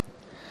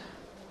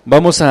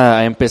Vamos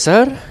a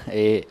empezar.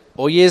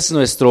 Hoy es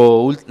nuestra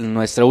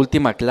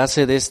última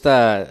clase de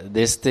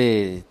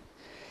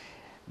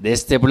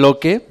este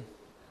bloque.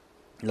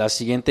 La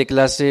siguiente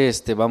clase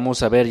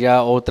vamos a ver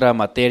ya otra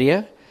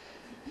materia,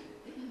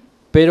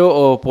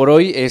 pero por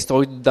hoy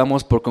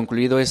damos por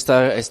concluido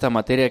esta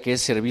materia que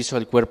es servicio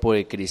al cuerpo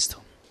de Cristo.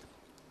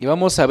 Y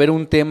vamos a ver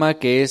un tema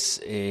que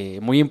es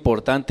muy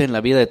importante en la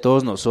vida de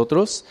todos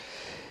nosotros,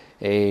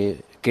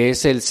 que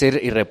es el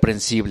ser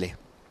irreprensible.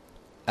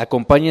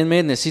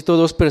 Acompáñenme, necesito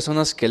dos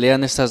personas que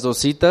lean estas dos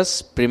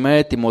citas,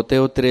 1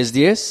 Timoteo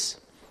 3:10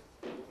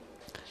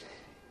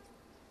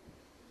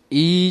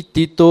 y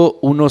Tito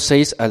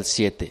 1:6 al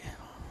 7.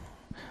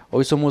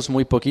 Hoy somos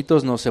muy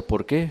poquitos, no sé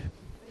por qué.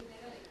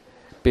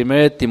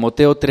 1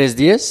 Timoteo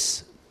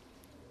 3:10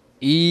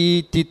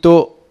 y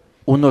Tito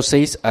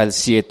 1:6 al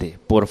 7,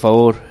 por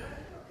favor.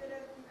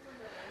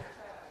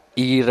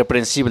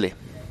 Irreprensible.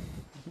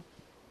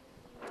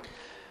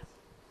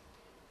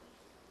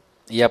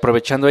 Y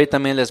aprovechando ahí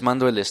también les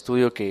mando el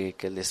estudio que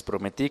les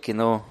prometí, que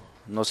no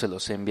se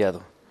los he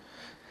enviado.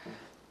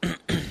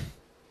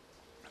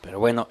 Pero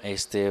bueno,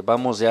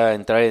 vamos ya a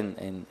entrar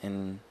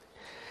en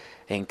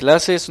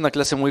clase. Es una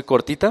clase muy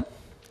cortita.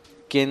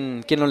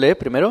 ¿Quién lo lee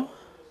primero?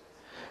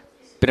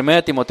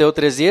 1 Timoteo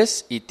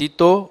 3:10 y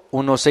Tito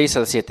 1:6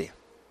 al 7.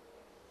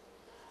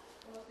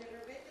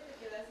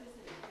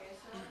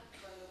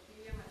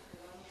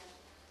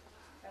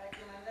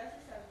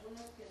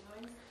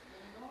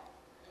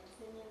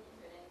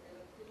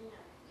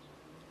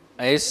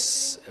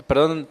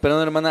 Perdón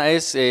hermana,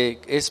 es 1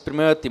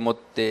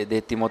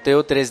 de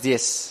Timoteo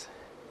 3:10.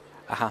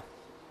 Ajá.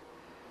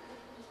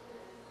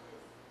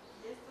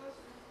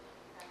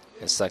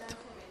 Exacto.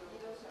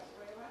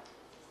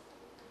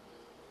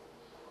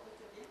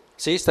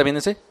 ¿Sí? ¿Está bien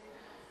ese?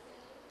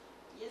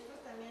 Y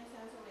estos también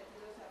sean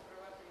sometidos a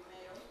prueba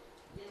primero,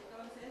 y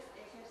entonces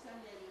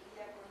ejerzan el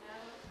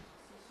diaconado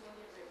si son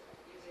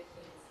irreprensibles.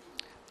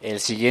 El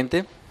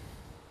siguiente.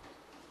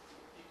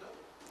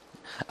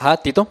 Ajá,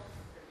 Tito.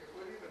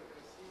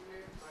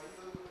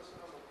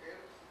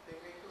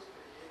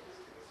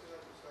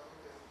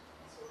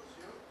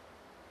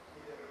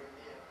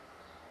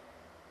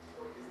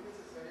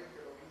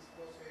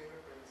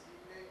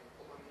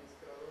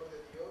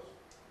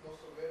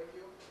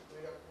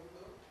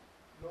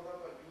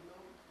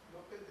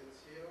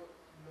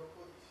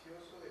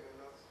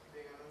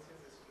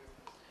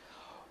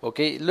 Ok,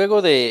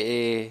 luego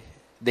de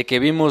que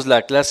vimos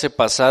la clase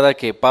pasada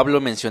que Pablo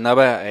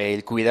mencionaba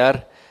el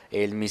cuidar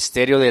el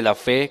misterio de la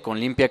fe con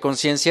limpia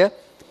conciencia,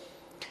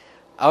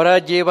 ahora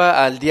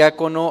lleva al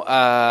diácono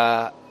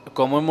a,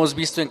 como hemos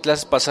visto en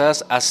clases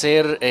pasadas, a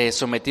ser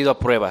sometido a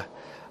prueba,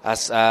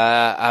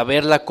 a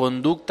ver la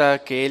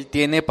conducta que él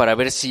tiene para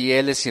ver si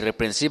él es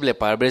irreprensible,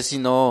 para ver si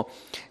no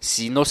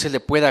se le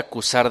puede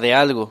acusar de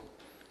algo.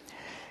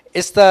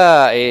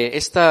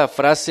 Esta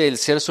frase, el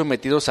ser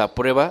sometidos a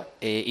prueba,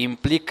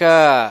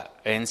 implica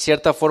en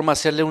cierta forma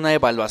hacerle una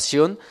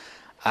evaluación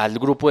al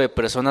grupo de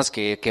personas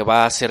que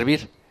va a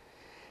servir.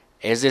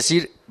 Es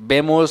decir,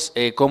 vemos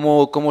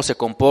cómo se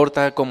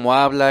comporta, cómo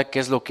habla, qué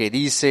es lo que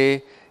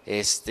dice,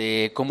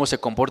 cómo se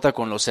comporta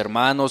con los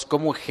hermanos,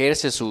 cómo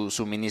ejerce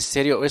su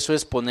ministerio. Eso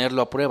es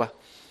ponerlo a prueba.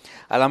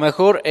 A lo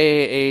mejor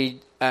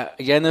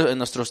ya en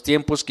nuestros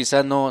tiempos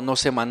quizá no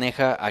se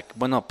maneja,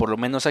 bueno, por lo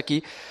menos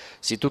aquí.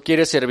 Si tú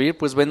quieres servir,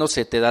 pues bueno,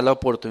 se te da la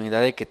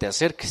oportunidad de que te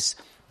acerques.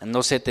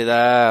 No se te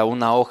da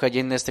una hoja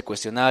llena este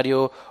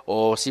cuestionario,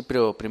 o sí,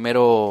 pero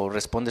primero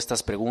responde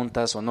estas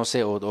preguntas, o no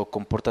sé, o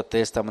compórtate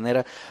de esta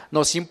manera.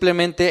 No,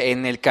 simplemente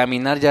en el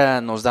caminar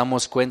ya nos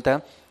damos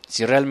cuenta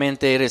si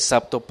realmente eres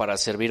apto para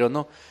servir o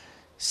no.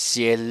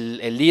 Si el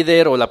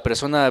líder o la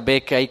persona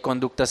ve que hay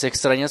conductas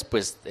extrañas,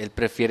 pues él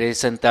prefiere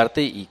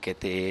sentarte y que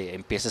te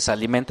empieces a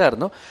alimentar,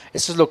 ¿no?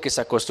 Eso es lo que se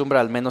acostumbra,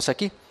 al menos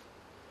aquí.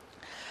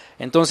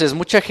 Entonces,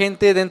 mucha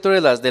gente dentro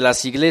de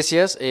las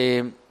iglesias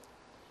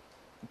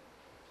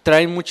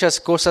traen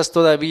muchas cosas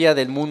todavía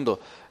del mundo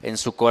en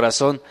su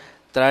corazón,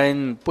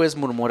 traen pues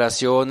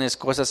murmuraciones,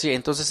 cosas así,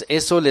 entonces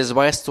eso les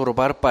va a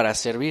estorbar para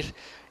servir,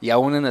 y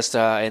aún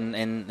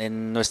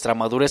en nuestra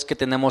madurez que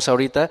tenemos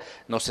ahorita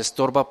nos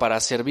estorba para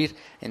servir.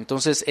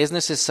 Entonces es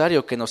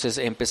necesario que nos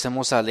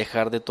empecemos a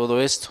alejar de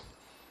todo esto.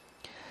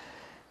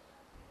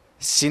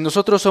 Si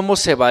nosotros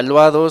somos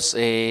evaluados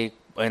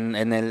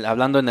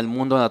hablando en el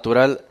mundo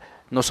natural,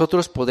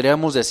 ¿nosotros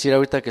podríamos decir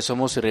ahorita que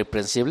somos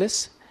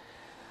irreprensibles?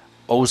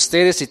 ¿O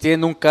ustedes, si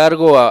tienen un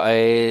cargo,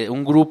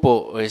 un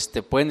grupo,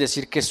 pueden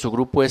decir que su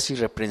grupo es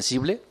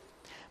irreprensible?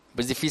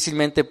 Pues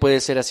difícilmente puede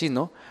ser así,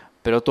 ¿no?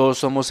 Pero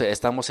todos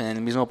estamos en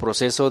el mismo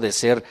proceso de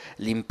ser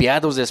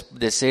limpiados,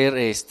 de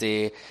ser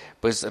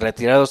pues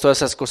retirados todas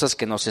esas cosas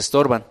que nos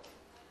estorban.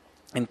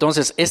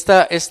 Entonces,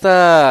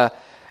 esta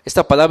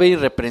palabra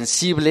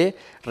irreprensible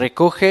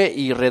recoge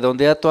y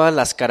redondea todas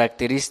las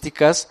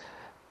características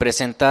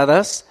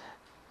presentadas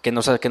que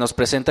nos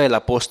presenta el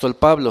apóstol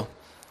Pablo.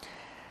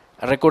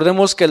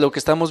 Recordemos que lo que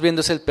estamos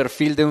viendo es el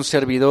perfil de un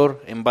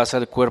servidor en base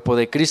al cuerpo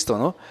de Cristo,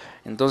 ¿no?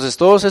 Entonces,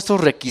 todos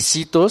estos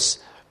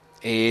requisitos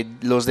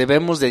los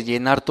debemos de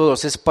llenar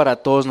todos, es para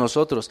todos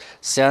nosotros,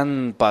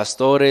 sean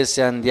pastores,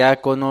 sean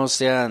diáconos,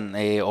 sean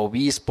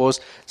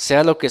obispos,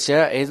 sea lo que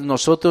sea,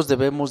 nosotros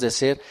debemos de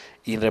ser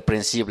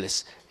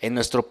irreprensibles. En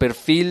nuestro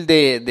perfil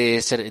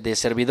de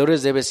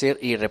servidores debe ser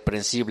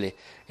irreprensible.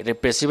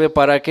 ¿Irreprensible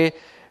para qué?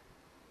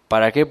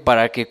 ¿Para qué?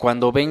 Para que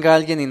cuando venga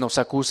alguien y nos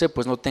acuse,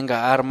 pues no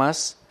tenga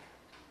armas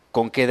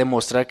con qué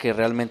demostrar que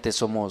realmente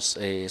somos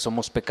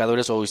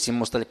pecadores o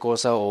hicimos tal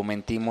cosa o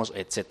mentimos,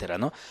 etcétera,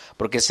 ¿no?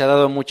 Porque se ha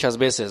dado muchas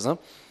veces, ¿no?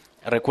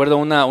 Recuerdo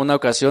una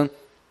ocasión,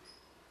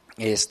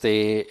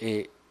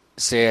 se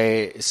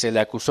le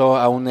acusó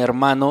a un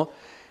hermano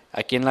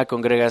aquí en la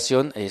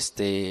congregación,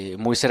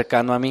 muy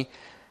cercano a mí.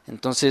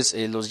 Entonces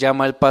los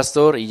llama el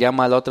pastor y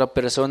llama a la otra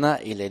persona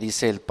y le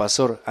dice el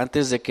pastor,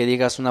 antes de que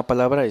digas una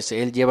palabra,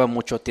 él lleva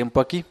mucho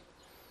tiempo aquí.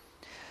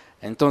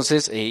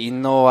 Entonces, y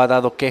no ha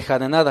dado queja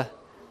de nada.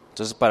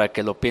 Entonces, para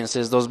que lo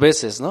pienses dos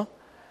veces, ¿no?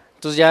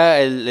 Entonces ya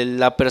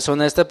la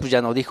persona esta pues ya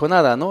no dijo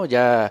nada, ¿no?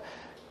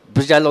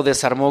 Pues ya lo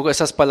desarmó,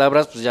 esas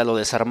palabras pues ya lo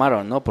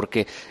desarmaron, ¿no?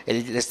 Porque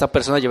esta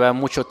persona llevaba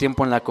mucho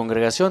tiempo en la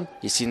congregación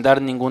y sin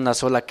dar ninguna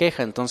sola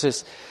queja.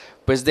 Entonces,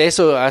 pues de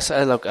eso es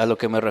a lo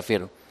que me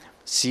refiero.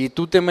 Si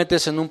tú te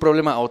metes en un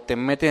problema o te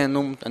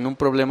meten en un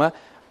problema,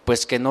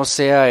 pues que no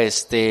sea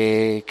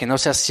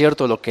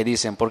cierto lo que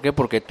dicen. ¿Por qué?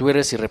 Porque tú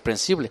eres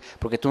irreprensible,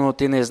 porque tú no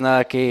tienes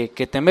nada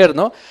que temer,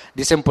 ¿no?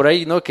 Dicen por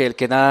ahí, ¿no? Que el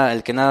que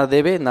nada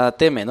debe, nada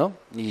teme, ¿no?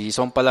 Y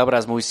son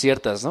palabras muy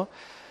ciertas, ¿no?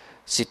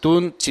 Si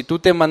tú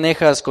te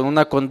manejas con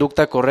una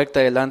conducta correcta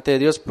delante de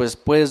Dios, pues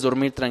puedes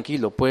dormir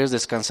tranquilo, puedes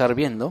descansar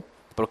bien, ¿no?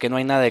 Porque no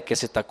hay nada de que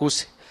se te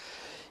acuse.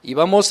 Y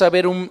vamos a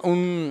ver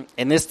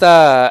en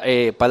esta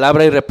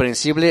palabra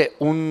irreprensible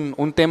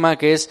un tema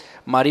que es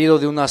marido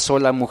de una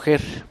sola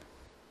mujer.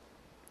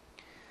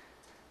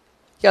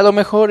 Y a lo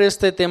mejor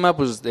este tema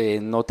pues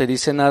no te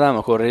dice nada, a lo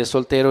mejor eres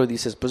soltero y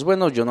dices, pues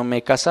bueno, yo no me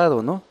he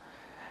casado, ¿no?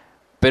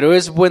 Pero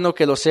es bueno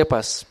que lo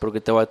sepas,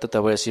 porque te voy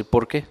a decir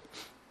por qué.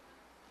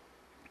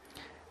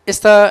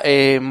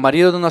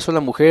 Marido de una sola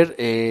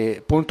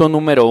mujer, punto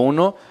número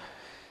 1,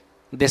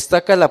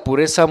 destaca la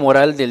pureza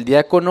moral del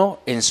diácono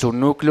en su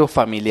núcleo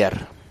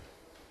familiar.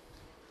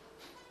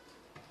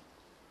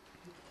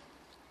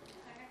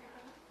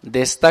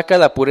 Destaca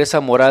la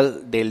pureza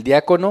moral del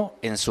diácono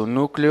en su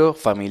núcleo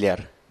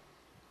familiar.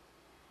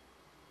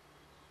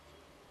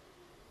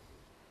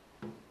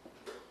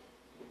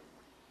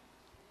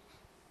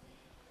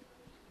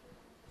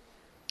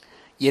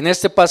 Y en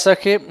este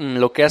pasaje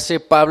lo que hace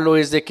Pablo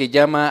es de que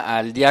llama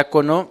al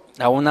diácono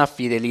a una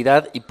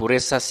fidelidad y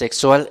pureza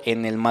sexual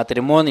en el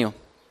matrimonio.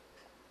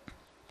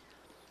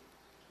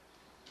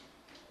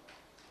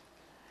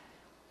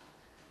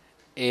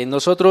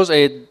 Nosotros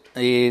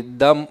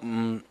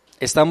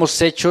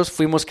estamos hechos,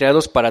 fuimos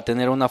creados para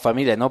tener una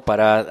familia, ¿no?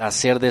 Para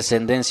hacer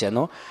descendencia,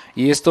 ¿no?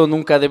 Y esto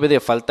nunca debe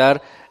de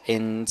faltar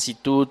si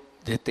tú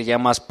te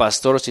llamas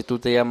pastor, si tú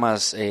te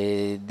llamas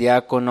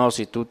diácono,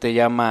 si tú te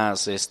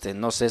llamas,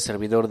 no sé,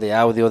 servidor de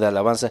audio, de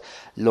alabanza,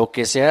 lo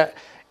que sea.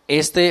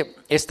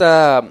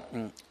 Esta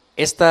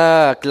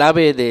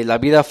clave de la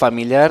vida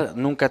familiar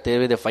nunca te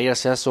debe de fallar,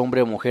 seas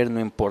hombre o mujer, no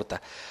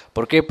importa.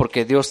 ¿Por qué?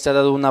 Porque Dios te ha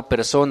dado una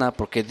persona,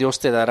 porque Dios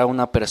te dará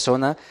una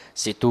persona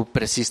si tú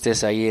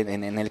persistes ahí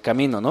en el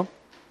camino, ¿no?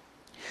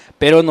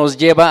 Pero nos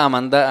lleva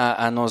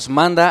nos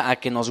manda a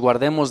que nos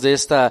guardemos de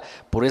esta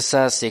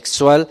pureza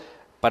sexual.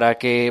 ¿Para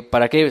que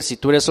si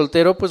tú eres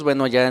soltero, pues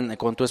bueno, ya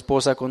con tu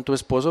esposa, con tu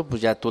esposo,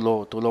 pues ya tú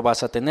lo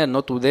vas a tener,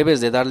 ¿no? Tú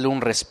debes de darle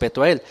un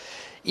respeto a él.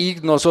 Y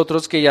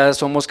nosotros que ya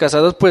somos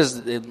casados,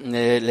 pues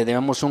le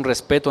debemos un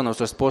respeto a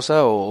nuestra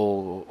esposa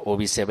o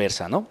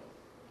viceversa, ¿no?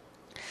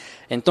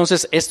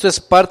 Entonces, esto es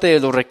parte de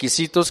los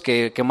requisitos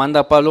que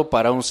manda Pablo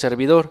para un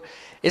servidor.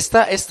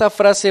 Esta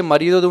frase,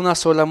 marido de una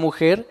sola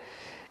mujer,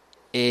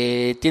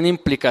 tiene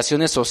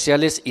implicaciones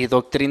sociales y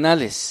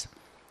doctrinales.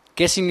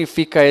 ¿Qué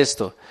significa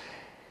esto?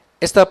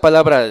 Esta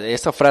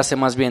frase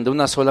más bien de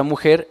una sola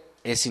mujer,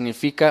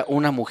 significa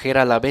una mujer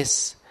a la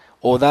vez,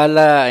 o da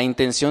la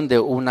intención de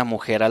una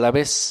mujer a la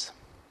vez.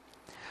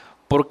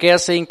 ¿Por qué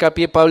hace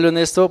hincapié Pablo en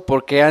esto?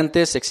 Porque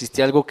antes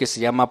existía algo que se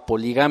llama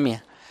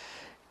poligamia.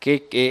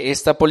 Que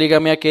esta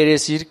poligamia quiere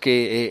decir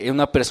que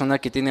una persona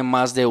que tiene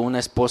más de una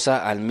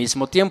esposa al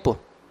mismo tiempo.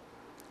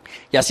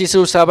 Y así se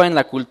usaba en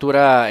la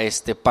cultura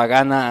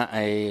pagana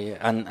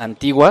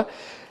antigua.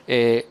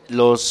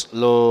 Los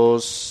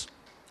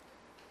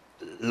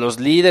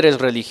líderes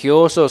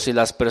religiosos y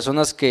las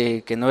personas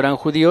que no eran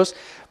judíos,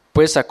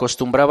 pues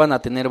acostumbraban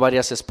a tener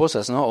varias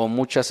esposas, ¿no? O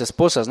muchas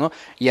esposas, ¿no?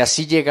 Y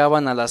así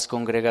llegaban a las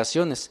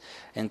congregaciones.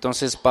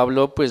 Entonces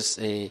Pablo, pues,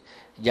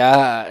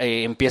 ya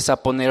empieza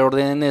a poner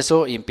orden en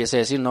eso y empieza a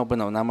decir, no,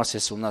 bueno, nada más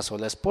es una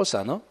sola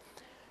esposa, ¿no?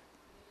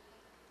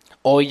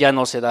 Hoy ya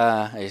no se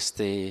da,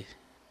 que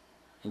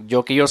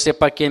yo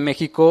sepa, aquí en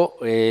México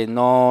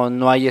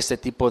no hay este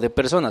tipo de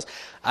personas.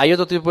 Hay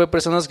otro tipo de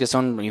personas que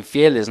son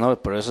infieles, ¿no?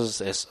 Pero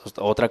eso es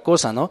otra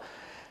cosa, ¿no?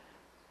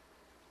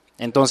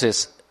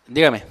 Entonces,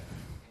 dígame.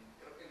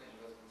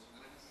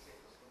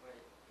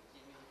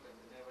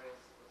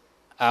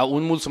 ¿A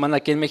un musulmán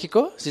aquí en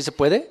México? ¿Sí se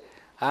puede?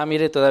 Ah,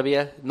 mire,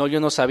 todavía, no, yo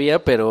no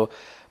sabía, pero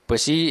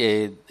pues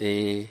sí,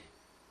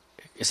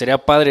 sería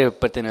padre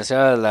pertenecer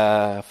a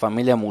la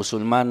familia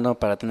musulmana, ¿no?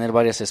 Para tener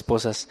varias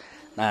esposas.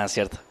 Nada,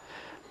 cierto.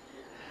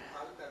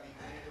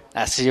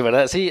 Ah, sí,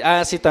 ¿verdad? Sí,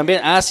 ah, sí,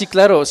 también. Ah, sí,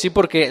 claro, sí,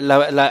 porque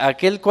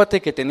aquel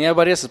cuate que tenía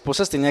varias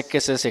esposas tenía que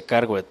hacerse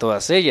cargo de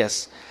todas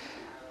ellas.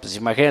 Pues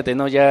imagínate,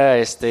 ¿no? Ya,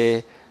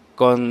 si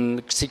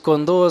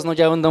con dos, ¿no?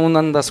 Ya uno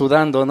anda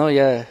sudando, ¿no?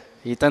 Ya,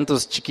 y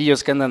tantos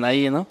chiquillos que andan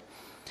ahí, ¿no?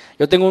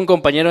 Yo tengo un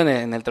compañero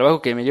en el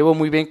trabajo que me llevo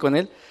muy bien con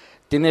él,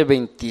 tiene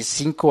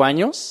 25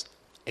 años,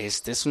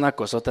 es una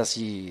cosota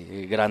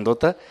así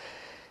grandota,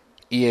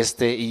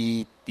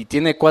 y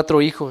tiene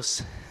 4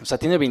 hijos, o sea,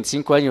 tiene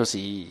 25 años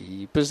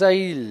y pues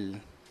ahí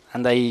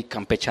anda ahí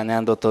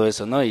campechaneando todo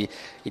eso, ¿no? Y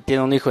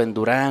tiene un hijo en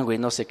Durango y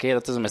no sé qué,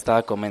 entonces me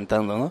estaba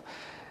comentando, ¿no?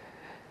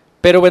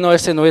 Pero bueno,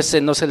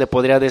 no se le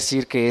podría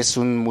decir que es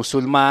un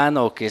musulmán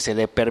o que se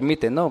le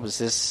permite, ¿no?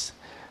 Pues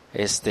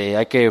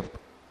hay que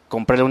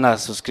comprarle una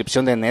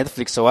suscripción de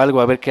Netflix o algo,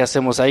 a ver qué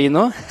hacemos ahí,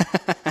 ¿no?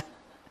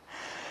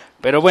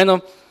 Pero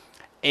bueno,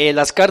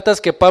 las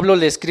cartas que Pablo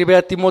le escribe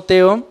a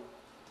Timoteo,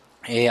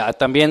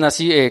 también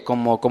así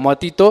como a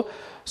Tito,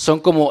 son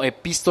como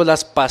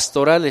epístolas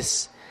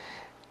pastorales.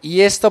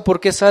 ¿Y esta por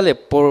qué sale?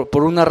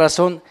 Por una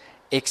razón,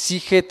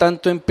 exige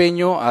tanto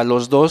empeño a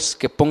los dos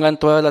que pongan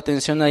toda la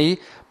atención ahí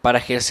para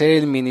ejercer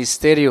el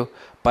ministerio,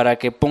 para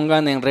que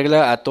pongan en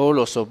regla a todos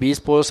los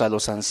obispos, a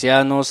los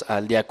ancianos,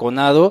 al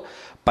diaconado,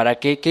 para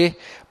que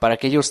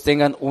ellos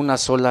tengan una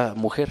sola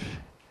mujer.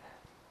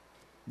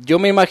 Yo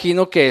me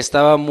imagino que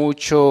estaba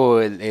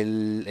mucho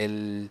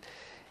el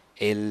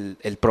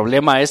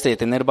problema de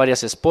tener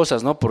varias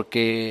esposas, ¿no?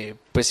 Porque,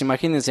 pues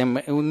imagínense,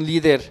 un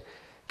líder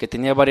que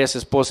tenía varias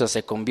esposas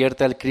se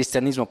convierte al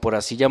cristianismo, por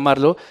así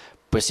llamarlo,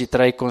 pues sí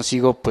trae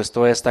consigo pues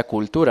toda esta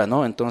cultura,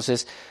 ¿no?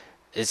 Entonces,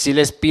 sí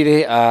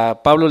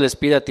Pablo les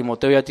pide a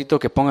Timoteo y a Tito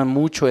que pongan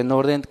mucho en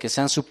orden, que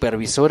sean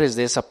supervisores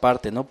de esa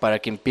parte, ¿no? Para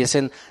que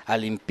empiecen a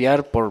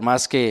limpiar, por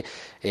más que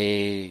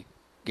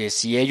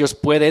si ellos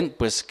pueden,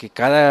 pues que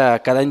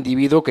cada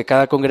individuo, que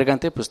cada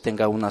congregante, pues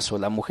tenga una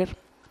sola mujer.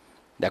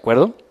 ¿De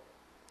acuerdo?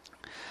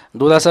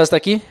 ¿Dudas hasta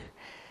aquí?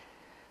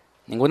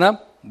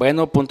 ¿Ninguna?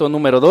 Bueno, punto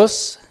número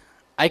 2.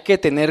 Hay que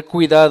tener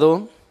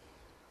cuidado,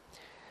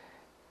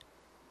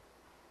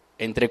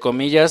 entre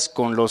comillas,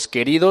 con los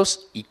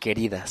queridos y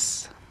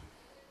queridas.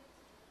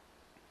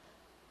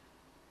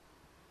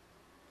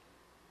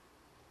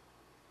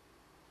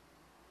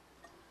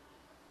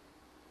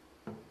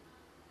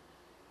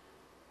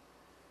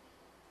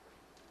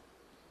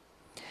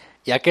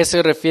 ¿Y a qué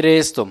se refiere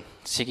esto?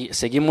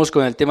 Seguimos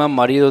con el tema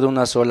marido de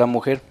una sola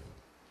mujer.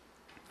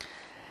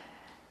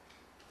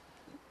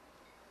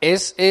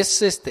 Les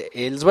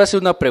voy a hacer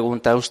una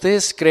pregunta.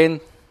 ¿Ustedes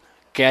creen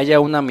que haya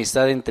una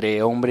amistad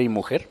entre hombre y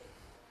mujer?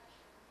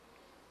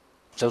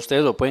 O sea,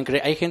 ustedes lo pueden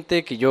creer. Hay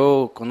gente que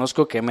yo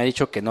conozco que me ha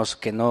dicho que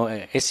no,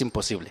 es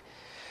imposible.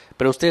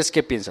 Pero ¿ustedes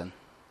qué piensan?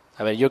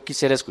 A ver, yo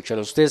quisiera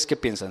escucharlos. ¿Ustedes qué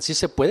piensan? ¿Sí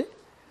se puede?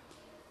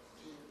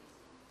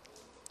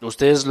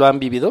 ¿Ustedes lo han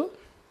vivido?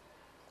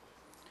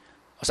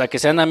 O sea, que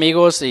sean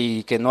amigos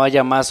y que no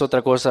haya más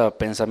otra cosa,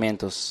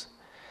 pensamientos.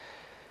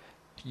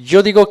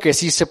 Yo digo que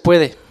sí se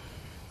puede,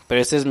 pero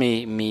esta es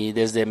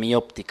desde mi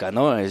óptica,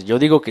 ¿no? Yo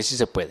digo que sí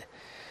se puede.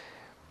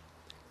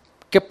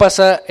 ¿Qué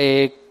pasa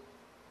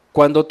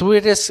cuando tú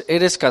eres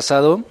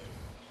casado?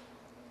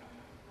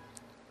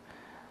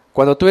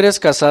 Cuando tú eres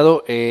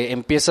casado,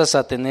 empiezas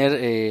a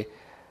tener,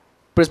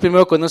 pues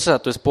primero conoces a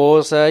tu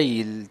esposa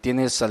y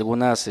tienes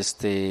algunas,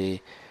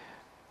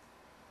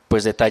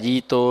 pues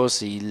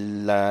detallitos y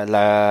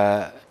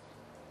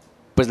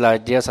pues la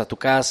llevas a tu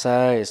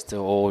casa,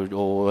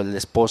 o el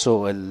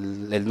esposo,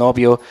 el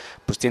novio,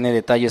 pues tiene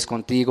detalles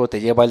contigo, te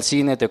lleva al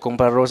cine, te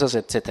compra rosas,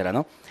 etcétera,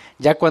 ¿no?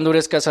 Ya cuando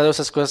eres casado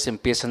esas cosas se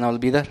empiezan a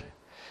olvidar,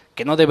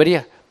 que no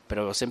debería,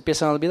 pero se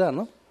empiezan a olvidar,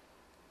 ¿no?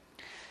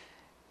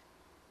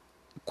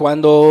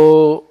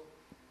 Cuando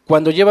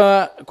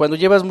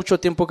llevas mucho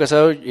tiempo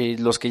casado, y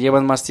los que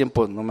llevan más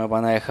tiempo no me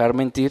van a dejar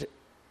mentir,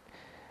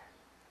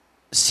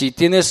 si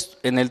tienes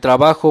en el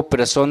trabajo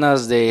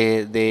personas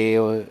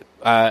de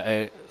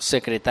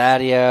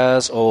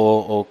secretarias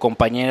o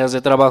compañeras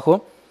de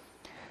trabajo,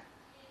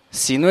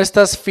 si no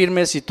estás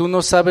firme, si tú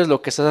no sabes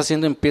lo que estás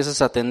haciendo,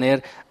 empiezas a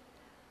tener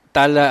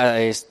tal,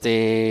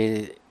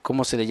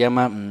 ¿cómo se le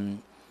llama?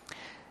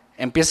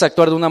 Empiezas a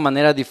actuar de una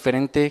manera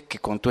diferente que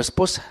con tu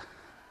esposa.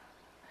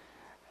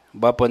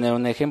 Voy a poner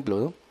un ejemplo,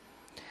 ¿no?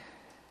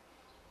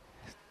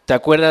 ¿Te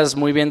acuerdas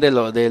muy bien de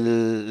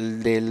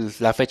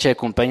la fecha de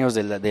cumpleaños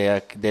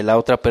de la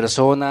otra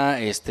persona?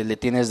 Le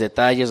tienes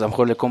detalles, a lo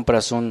mejor le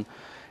compras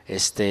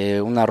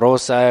una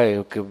rosa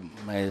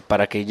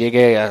para que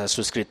llegue a su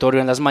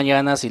escritorio en las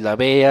mañanas y la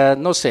vea,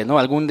 no sé, ¿no?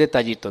 Algún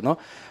detallito, ¿no?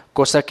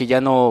 Cosa que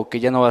ya no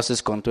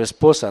haces con tu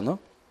esposa, ¿no?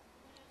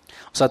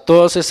 O sea,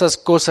 todas esas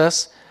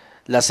cosas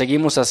las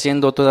seguimos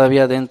haciendo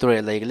todavía dentro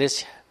de la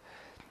iglesia,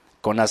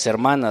 con las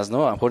hermanas,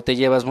 ¿no? A lo mejor te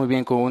llevas muy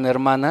bien con una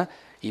hermana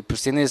y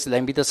pues la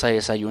invitas a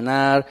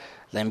desayunar,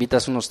 la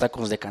invitas unos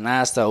tacos de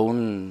canasta o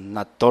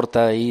una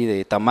torta ahí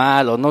de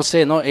tamal o no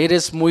sé, ¿no?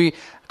 Eres muy,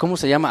 ¿cómo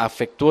se llama?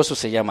 Afectuoso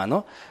se llama,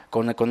 ¿no?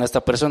 Con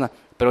esta persona.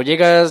 Pero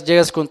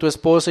llegas con tu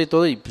esposa y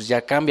todo y pues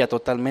ya cambia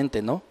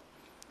totalmente, ¿no?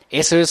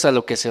 Eso es a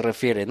lo que se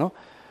refiere, ¿no?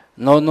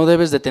 No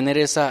debes de tener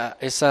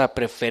esa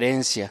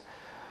preferencia.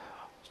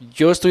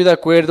 Yo estoy de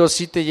acuerdo,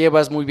 sí te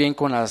llevas muy bien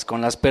con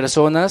las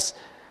personas,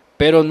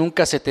 pero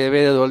nunca se te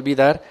debe de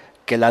olvidar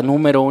que la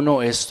número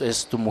uno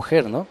es tu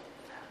mujer, ¿no?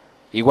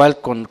 Igual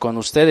con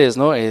ustedes,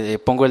 ¿no?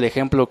 Pongo el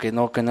ejemplo que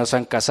no se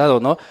han casado,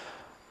 ¿no?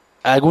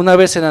 Alguna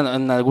vez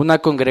en alguna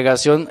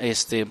congregación,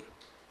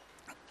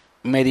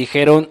 me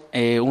dijeron,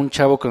 un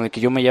chavo con el que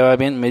yo me llevaba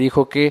bien, me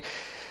dijo que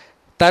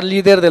tal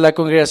líder de la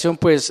congregación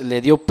pues le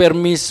dio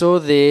permiso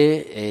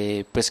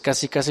de pues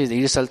casi de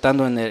ir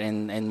saltando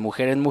en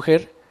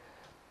mujer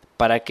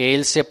para que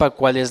él sepa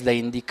cuál es la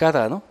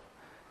indicada, ¿no?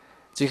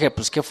 Entonces dije,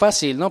 pues qué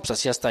fácil, ¿no? Pues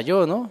así hasta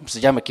yo, ¿no? Pues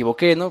ya me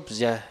equivoqué, ¿no? Pues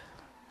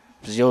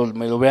yo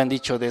me lo hubieran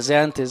dicho desde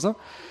antes, ¿no?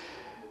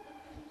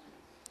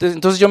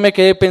 Entonces yo me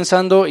quedé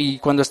pensando y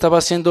cuando estaba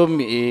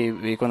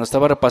cuando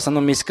estaba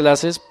repasando mis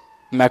clases,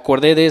 me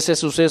acordé de ese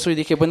suceso y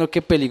dije, bueno,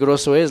 qué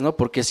peligroso es, ¿no?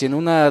 Porque si en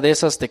una de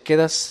esas te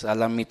quedas a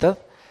la mitad,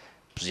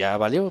 pues ya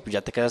valió, pues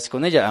ya te quedaste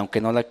con ella,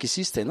 aunque no la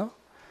quisiste, ¿no?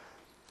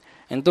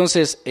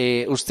 Entonces,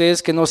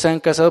 ustedes que no se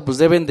han casado, pues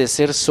deben de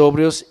ser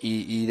sobrios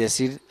y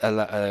decir,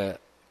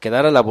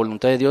 quedar a la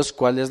voluntad de Dios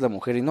cuál es la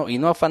mujer y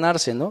no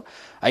afanarse, ¿no?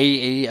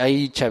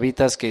 Hay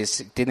chavitas que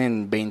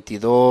tienen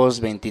 22,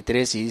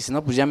 23 y dicen,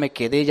 no, pues ya me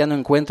quedé, ya no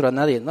encuentro a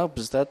nadie, no,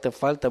 pues te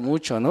falta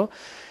mucho, ¿no?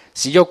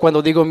 Si yo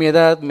cuando digo mi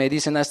edad me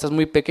dicen, estás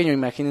muy pequeño,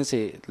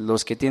 imagínense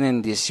los que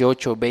tienen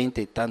 18,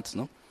 20 y tantos,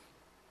 ¿no?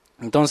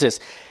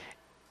 Entonces,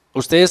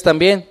 ustedes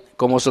también,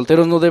 como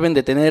solteros, no deben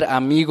de tener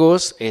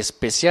amigos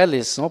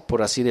especiales, ¿no?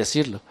 Por así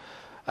decirlo.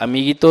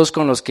 Amiguitos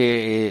con los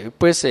que,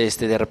 pues,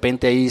 de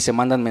repente ahí se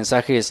mandan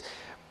mensajes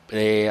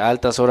a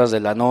altas horas de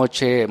la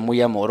noche,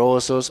 muy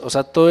amorosos, o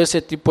sea, todo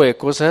ese tipo de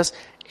cosas,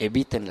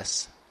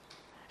 evítenlas.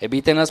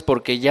 Evítenlas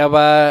porque ya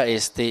va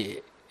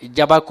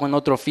con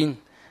otro fin.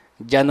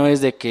 Ya no es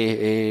de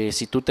que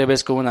si tú te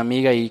ves con una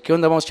amiga y ¿qué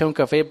onda? Vamos a echar un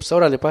café, pues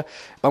órale,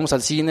 vamos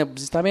al cine,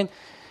 pues está bien.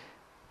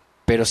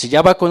 Pero si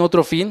ya va con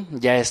otro fin,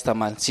 ya está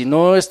mal. Si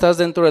no estás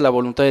dentro de la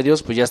voluntad de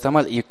Dios, pues ya está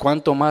mal. Y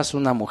cuánto más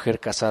una mujer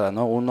casada,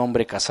 ¿no? Un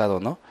hombre casado,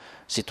 ¿no?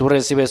 Si tú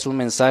recibes un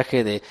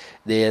mensaje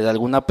de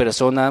alguna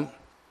persona,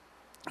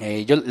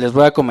 yo les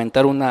voy a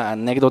comentar una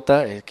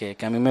anécdota que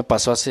a mí me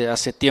pasó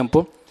hace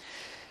tiempo.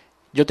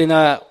 Yo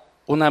tenía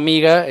una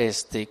amiga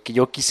que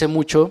yo quise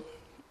mucho.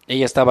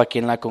 Ella estaba aquí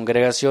en la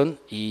congregación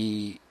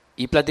y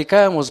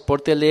platicábamos por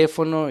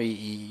teléfono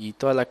y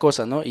toda la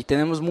cosa, ¿no? Y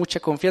tenemos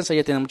mucha confianza,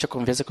 ella tiene mucha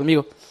confianza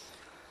conmigo.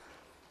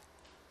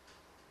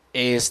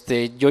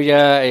 Yo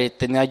ya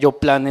tenía yo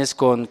planes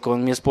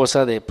con mi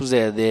esposa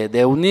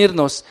de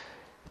unirnos.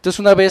 Entonces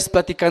una vez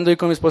platicando ahí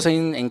con mi esposa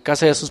en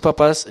casa de sus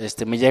papás,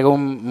 me llega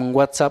un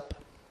WhatsApp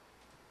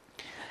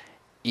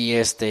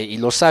y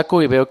lo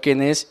saco y veo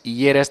quién es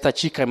y era esta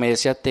chica, me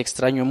decía te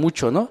extraño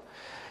mucho, ¿no?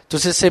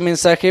 Entonces ese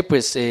mensaje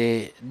pues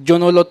yo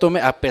no lo tomé,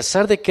 a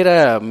pesar de que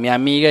era mi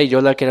amiga y yo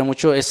la quería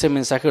mucho, ese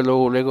mensaje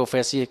luego fue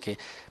así de que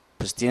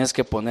pues tienes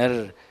que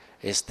poner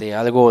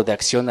algo de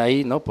acción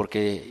ahí, ¿no?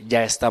 Porque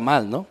ya está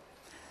mal, ¿no?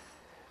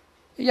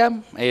 Y ya,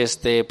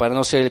 para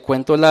no ser el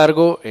cuento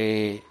largo,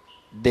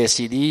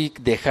 decidí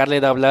dejarle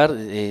de hablar,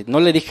 no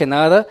le dije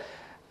nada,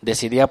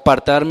 decidí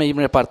apartarme,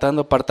 irme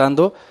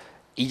apartando,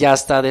 y ya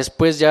hasta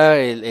después ya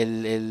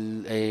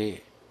el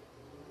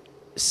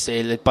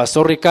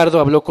pastor Ricardo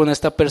habló con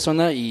esta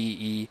persona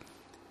y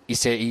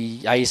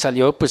ahí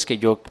salió pues que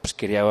yo pues,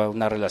 quería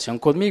una relación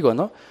conmigo,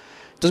 ¿no?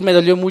 Entonces me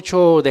dolió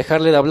mucho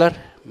dejarle de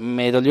hablar,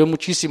 me dolió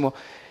muchísimo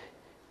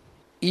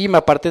y me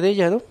aparté de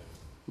ella, ¿no?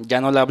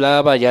 Ya no la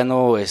hablaba, ya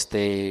no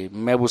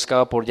me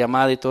buscaba por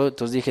llamada y todo,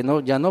 entonces dije,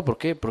 no, ya no, ¿por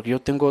qué? Porque yo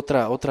tengo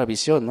otra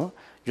visión, ¿no?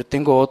 Yo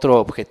tengo otro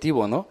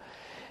objetivo, ¿no?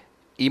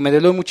 Y me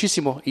dolió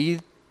muchísimo y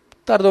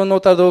no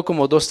tardó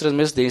como 2-3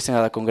 meses de irse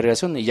a la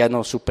congregación y ya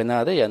no supe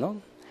nada de ella, ¿no?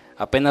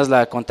 Apenas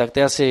la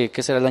contacté hace,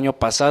 ¿qué será? El año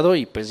pasado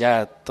y pues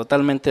ya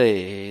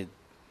totalmente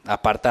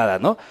apartada,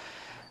 ¿no?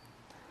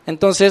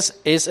 Entonces,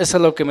 es a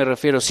lo que me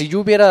refiero. Si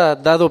yo hubiera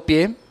dado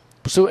pie,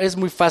 pues es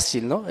muy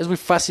fácil, ¿no? Es muy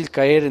fácil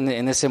caer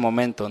en ese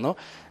momento, ¿no?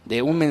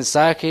 De un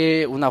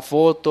mensaje, una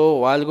foto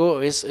o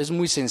algo, es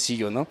muy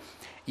sencillo, ¿no?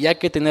 Y hay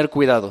que tener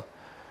cuidado.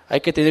 Hay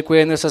que tener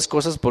cuidado en esas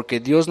cosas porque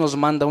Dios nos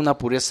manda una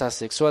pureza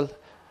sexual.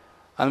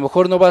 A lo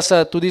mejor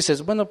tú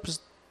dices, bueno, pues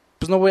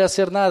no voy a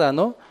hacer nada,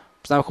 ¿no?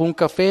 Pues a lo mejor un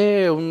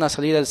café, una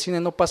salida al cine,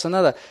 no pasa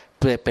nada,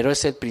 pero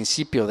es el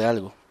principio de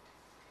algo.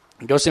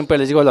 Yo siempre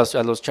les digo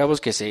a los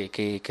chavos que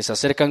se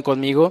acercan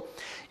conmigo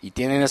y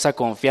tienen esa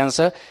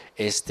confianza,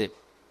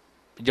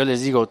 yo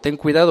les digo, ten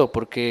cuidado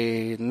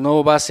porque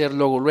no va a ser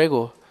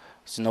luego,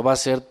 sino va a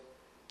ser,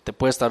 te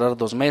puedes tardar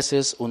 2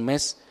 meses, 1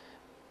 mes,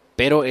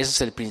 pero ese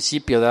es el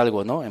principio de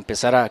algo, ¿no?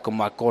 Empezar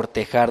como a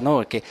cortejar,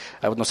 ¿no? Que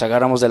nos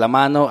agarramos de la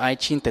mano, ay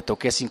chin, te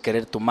toqué sin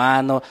querer tu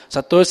mano, o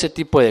sea, todo ese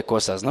tipo de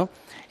cosas, ¿no?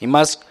 Y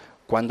más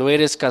cuando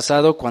eres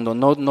casado, cuando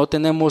no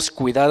tenemos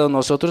cuidado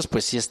nosotros,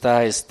 pues sí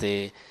está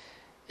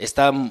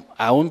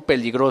aún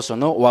peligroso,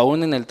 ¿no? O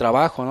aún en el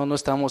trabajo, ¿no? No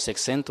estamos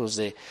exentos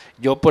de...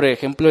 Yo, por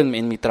ejemplo,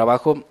 en mi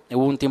trabajo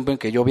hubo un tiempo en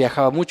que yo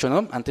viajaba mucho,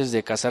 ¿no? Antes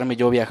de casarme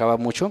yo viajaba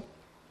mucho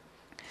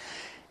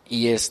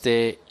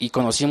y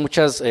conocí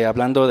muchas,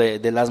 hablando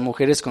de las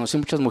mujeres, conocí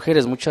muchas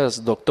mujeres,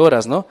 muchas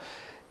doctoras, ¿no?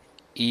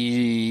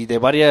 Y de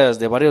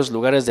varios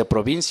lugares de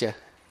provincia.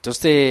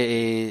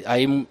 Entonces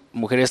hay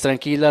mujeres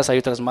tranquilas, hay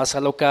otras más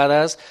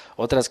alocadas,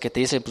 otras que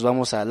te dicen pues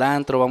vamos al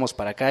antro, vamos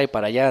para acá y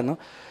para allá, ¿no?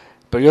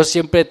 Pero yo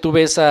siempre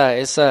tuve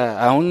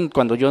aún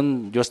cuando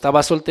yo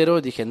estaba soltero,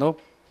 dije no,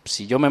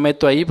 si yo me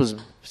meto ahí, pues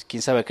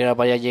quién sabe qué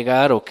vaya a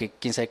llegar o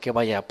quién sabe qué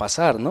vaya a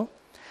pasar, ¿no?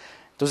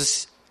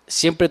 Entonces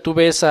siempre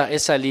tuve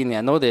esa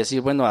línea, ¿no? De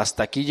decir, bueno,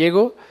 hasta aquí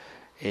llego,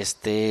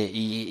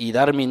 y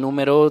dar mi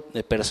número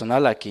de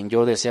personal a quien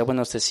yo decía,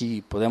 bueno,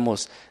 sí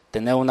podemos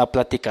tener una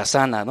plática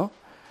sana, ¿no?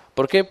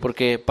 ¿Por qué?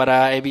 Porque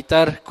para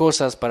evitar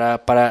cosas,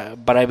 para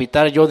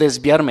evitar yo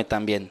desviarme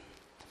también.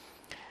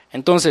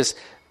 Entonces,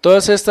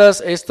 todas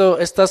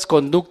estas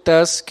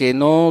conductas que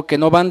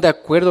no van de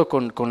acuerdo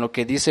con lo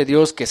que dice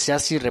Dios, que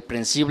seas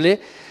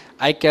irreprensible,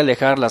 hay que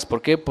alejarlas.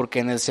 ¿Por qué? Porque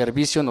en el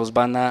servicio nos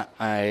va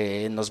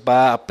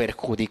a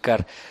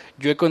perjudicar.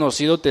 Yo he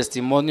conocido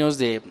testimonios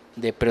de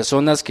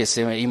personas que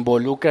se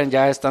involucran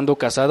ya estando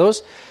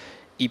casados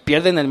y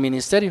pierden el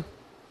ministerio.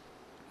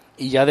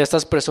 Y ya de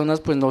estas personas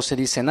pues no se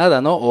dice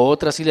nada, ¿no? O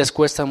otras sí les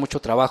cuesta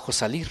mucho trabajo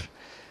salir.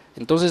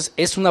 Entonces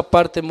es una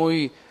parte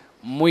muy,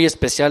 muy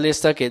especial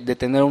de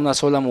tener una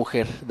sola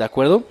mujer, ¿de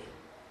acuerdo?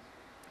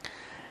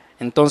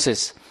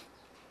 Entonces,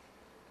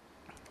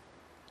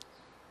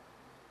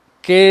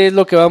 ¿qué es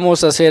lo que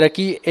vamos a hacer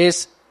aquí?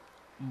 Les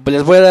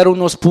voy a dar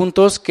unos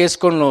puntos que es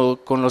con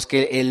los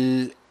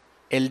que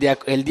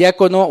el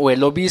diácono o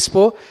el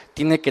obispo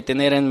tiene que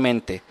tener en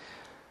mente.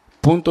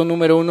 Punto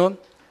número 1,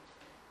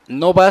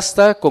 no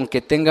basta con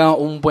que tenga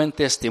un buen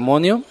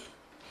testimonio.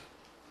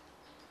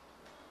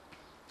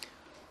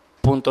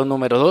 Punto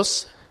número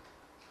 2,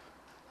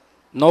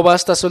 no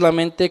basta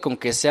solamente con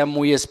que sea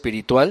muy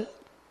espiritual.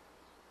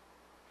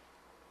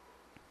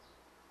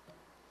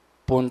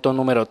 Punto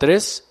número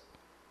 3,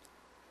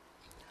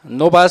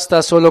 no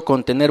basta solo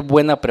con tener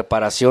buena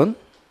preparación.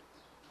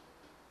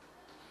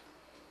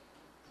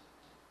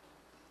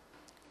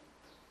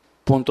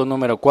 Punto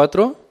número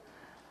 4,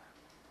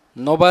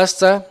 no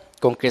basta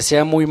con que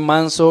sea muy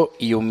manso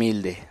y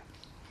humilde.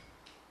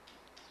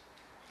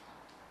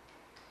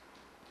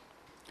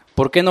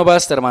 ¿Por qué no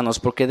basta,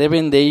 hermanos? Porque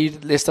deben de ir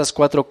estas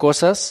 4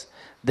 cosas,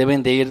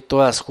 deben de ir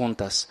todas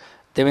juntas.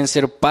 Deben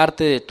ser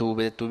parte de tu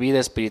vida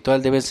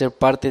espiritual, deben ser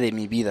parte de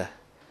mi vida.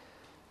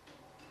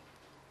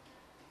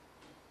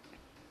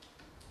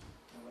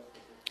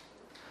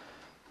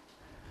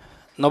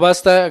 No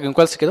basta, ¿en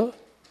cuál se quedó?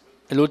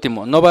 El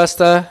último, no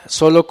basta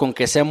solo con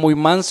que sea muy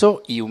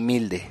manso y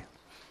humilde.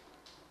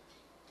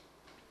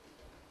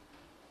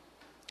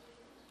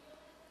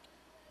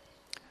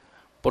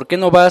 ¿Por qué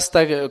no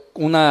basta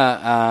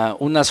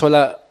una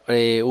sola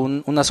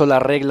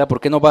regla?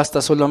 ¿Por qué no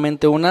basta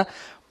solamente una?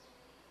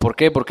 ¿Por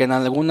qué? Porque en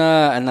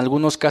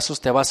algunos casos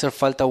te va a hacer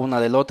falta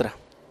una de la otra.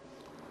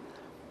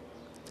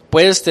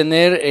 Puedes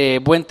tener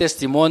buen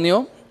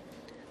testimonio,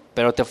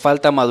 pero te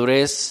falta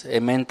madurez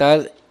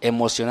mental,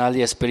 emocional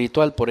y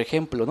espiritual, por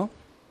ejemplo, ¿no?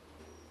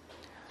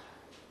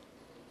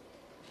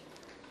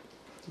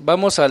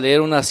 Vamos a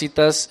leer unas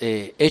citas,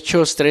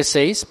 Hechos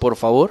 3:6, por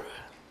favor.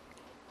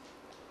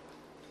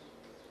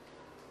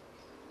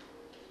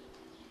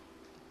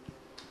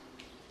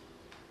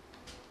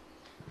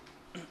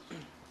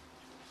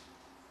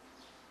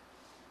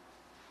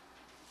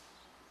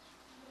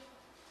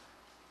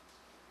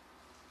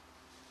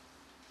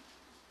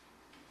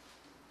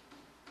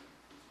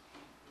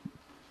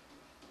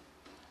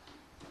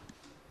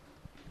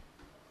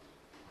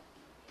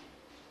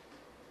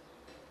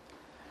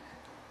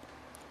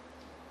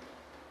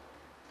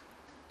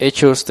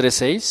 Hechos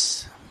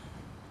 3:6.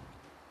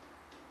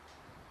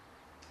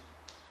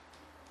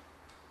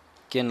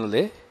 ¿Quién lo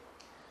lee?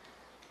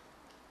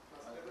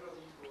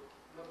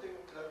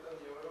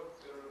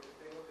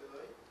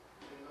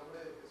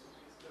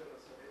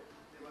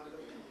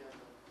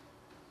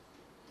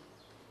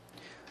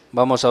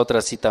 Vamos a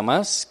otra cita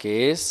más,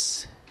 que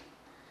es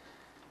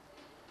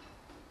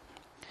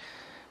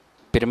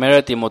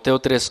 1 Timoteo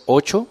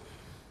 3:8.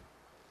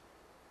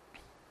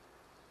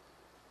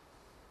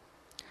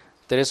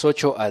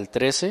 3:8 al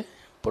 13,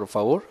 por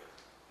favor.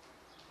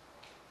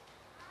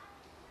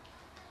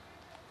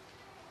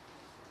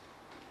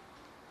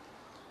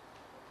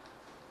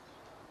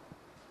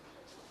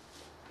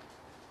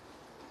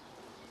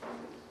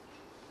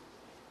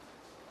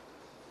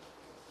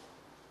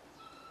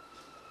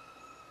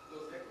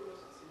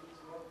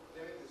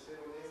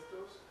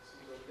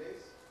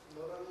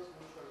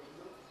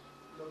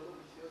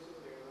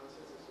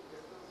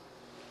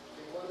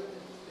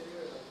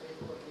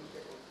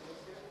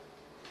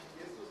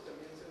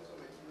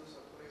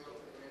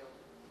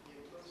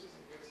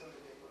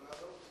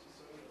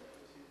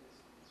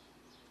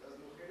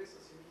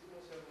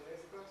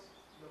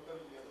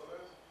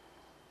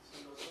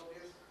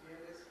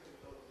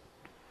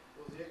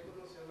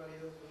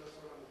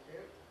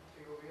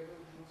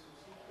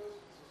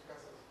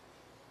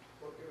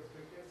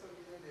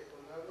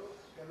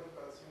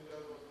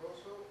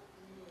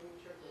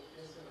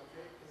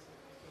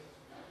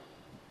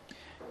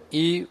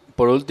 Y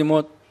por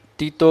último,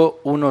 Tito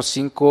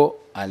 1:5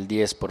 al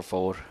 10, por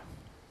favor.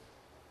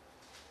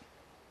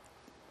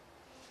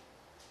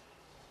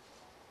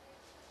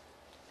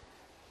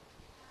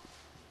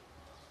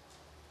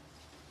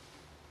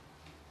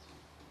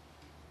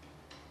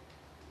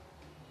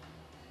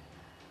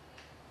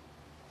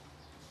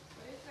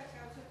 Por esta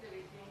causa te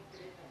dejé en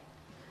Creta,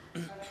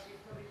 para que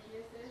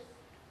corrigieses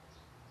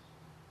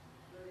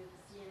lo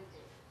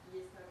deficiente y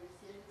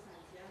establecieses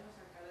ancianos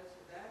a cada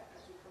ciudad,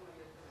 así como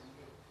yo te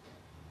mandé.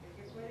 El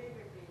que fuere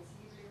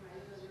irreprensible,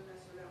 marido de una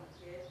sola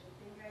mujer, y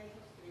tenga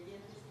hijos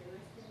creyentes que no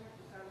estén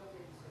acusados de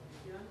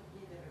disolución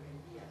ni de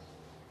rebeldía.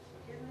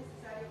 Porque es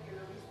necesario que el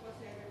obispo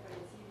sea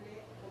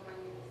irreprensible como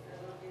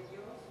administrador de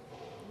Dios,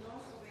 no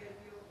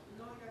soberbio,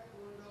 no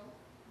iracundo,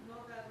 no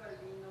dado al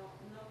vino,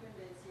 no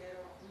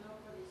pendenciero, no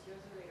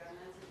codicioso de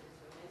ganancias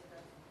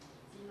deshonestas,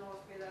 sino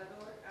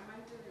hospedador,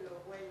 amante de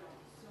lo bueno,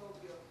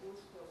 sobrio,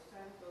 justo,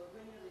 santo,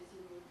 dueño de sí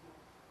mismo,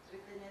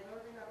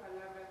 retenedor de la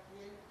palabra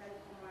fiel, tal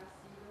como ha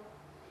sido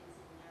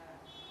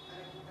enseñada,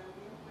 para que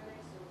también pueda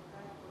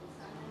exhortar con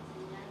sana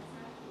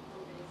enseñanza y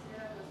convencer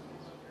a los que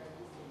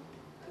contradicen.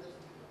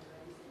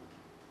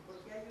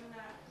 Porque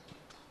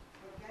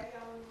hay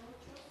aún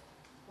muchos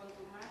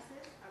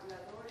contumaces,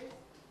 habladores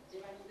de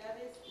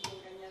vanidades y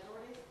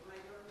engañadores,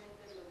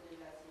 mayormente los de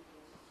la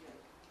circuncisión.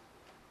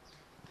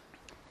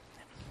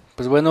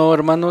 Pues bueno,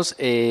 hermanos,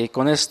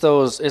 con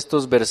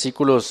estos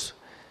versículos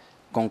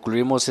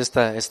concluimos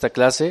esta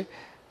clase.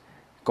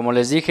 Como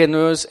les dije,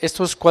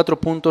 estos 4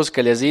 puntos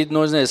que les di,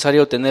 no es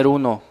necesario tener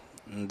uno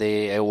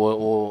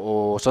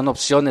o son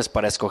opciones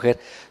para escoger,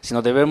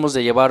 sino debemos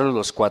de llevarlos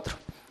los 4,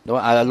 ¿no?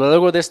 A lo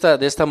largo de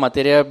esta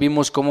materia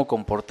vimos cómo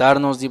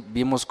comportarnos,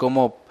 vimos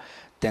cómo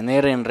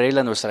tener en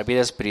regla nuestra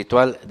vida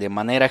espiritual de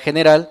manera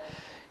general.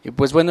 Y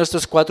pues bueno,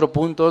 estos 4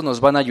 puntos nos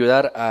van a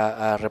ayudar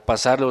a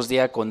repasarlos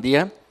día con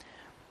día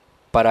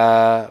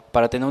para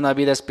tener una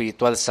vida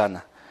espiritual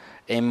sana.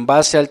 En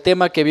base al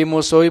tema que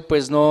vimos hoy,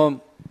 pues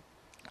no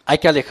hay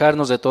que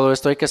alejarnos de todo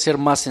esto, hay que ser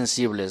más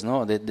sensibles,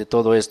 ¿no? de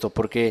todo esto,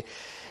 porque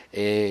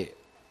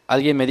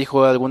alguien me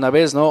dijo alguna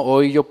vez, ¿no?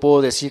 Hoy yo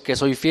puedo decir que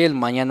soy fiel,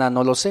 mañana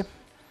no lo sé.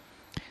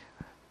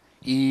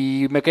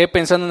 Y me quedé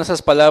pensando en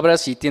esas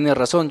palabras y tiene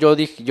razón. Yo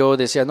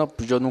decía, no,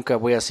 pues yo nunca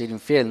voy a ser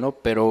infiel, ¿no?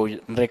 Pero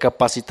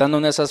recapacitando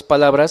en esas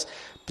palabras,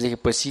 pues dije,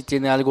 pues sí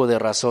tiene algo de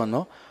razón,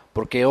 ¿no?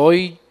 Porque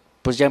hoy,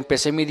 pues ya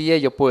empecé mi día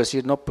y yo puedo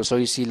decir, no, pues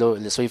hoy sí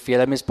le soy fiel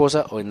a mi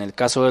esposa, o en el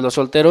caso de los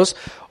solteros,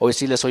 hoy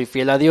sí le soy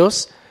fiel a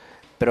Dios,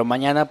 pero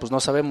mañana pues no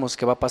sabemos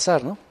qué va a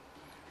pasar, ¿no?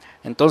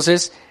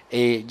 Entonces,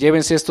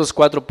 llévense estos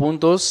 4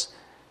 puntos,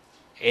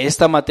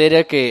 esta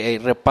materia, que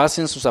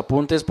repasen sus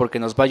apuntes, porque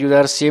nos va a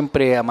ayudar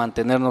siempre a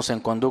mantenernos en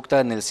conducta,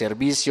 en el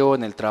servicio,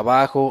 en el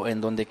trabajo, en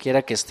donde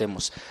quiera que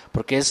estemos,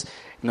 porque es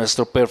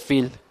nuestro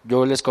perfil.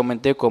 Yo les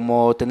comenté,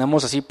 como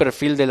tenemos así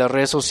perfil de las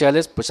redes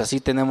sociales, pues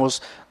así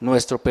tenemos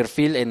nuestro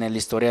perfil en el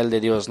historial de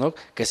Dios, ¿no?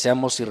 Que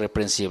seamos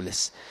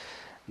irreprensibles.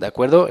 ¿De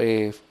acuerdo?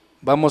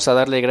 Vamos a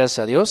darle gracias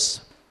a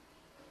Dios.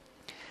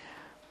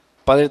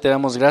 Padre, te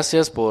damos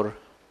gracias por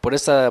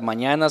esta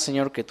mañana,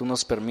 Señor, que tú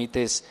nos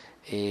permites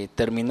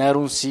terminar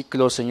un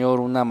ciclo, Señor,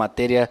 una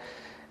materia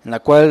en la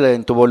cual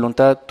en tu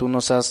voluntad tú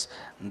nos has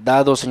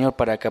dado, Señor,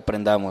 para que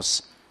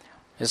aprendamos.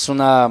 Es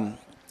una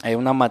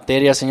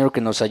materia, Señor, que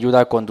nos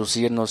ayuda a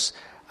conducirnos.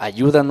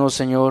 Ayúdanos,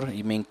 Señor,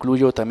 y me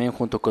incluyo también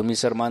junto con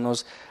mis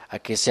hermanos, a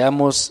que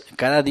seamos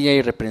cada día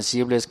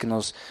irreprensibles, que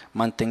nos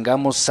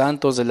mantengamos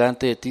santos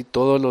delante de ti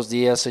todos los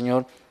días,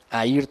 Señor,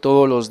 a ir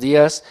todos los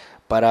días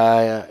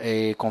para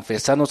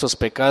confesar nuestros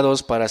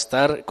pecados, para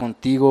estar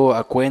contigo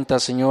a cuenta,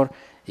 Señor,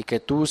 y que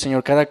tú,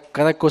 Señor,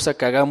 cada cosa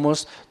que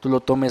hagamos, tú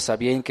lo tomes a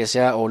bien, que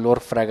sea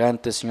olor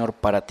fragante, Señor,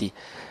 para ti.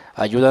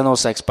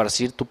 Ayúdanos a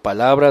esparcir tu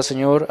palabra,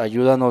 Señor,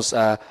 ayúdanos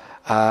a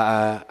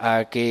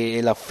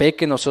que la fe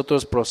que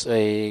nosotros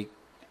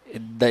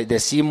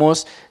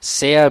decimos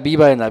sea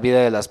viva en la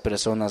vida de las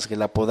personas, que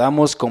la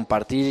podamos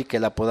compartir y que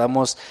la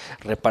podamos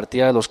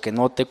repartir a los que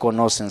no te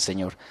conocen,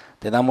 Señor.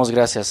 Te damos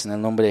gracias en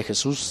el nombre de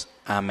Jesús.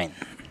 Amén.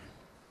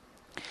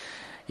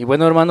 Y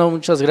bueno, hermano,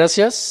 muchas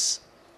gracias.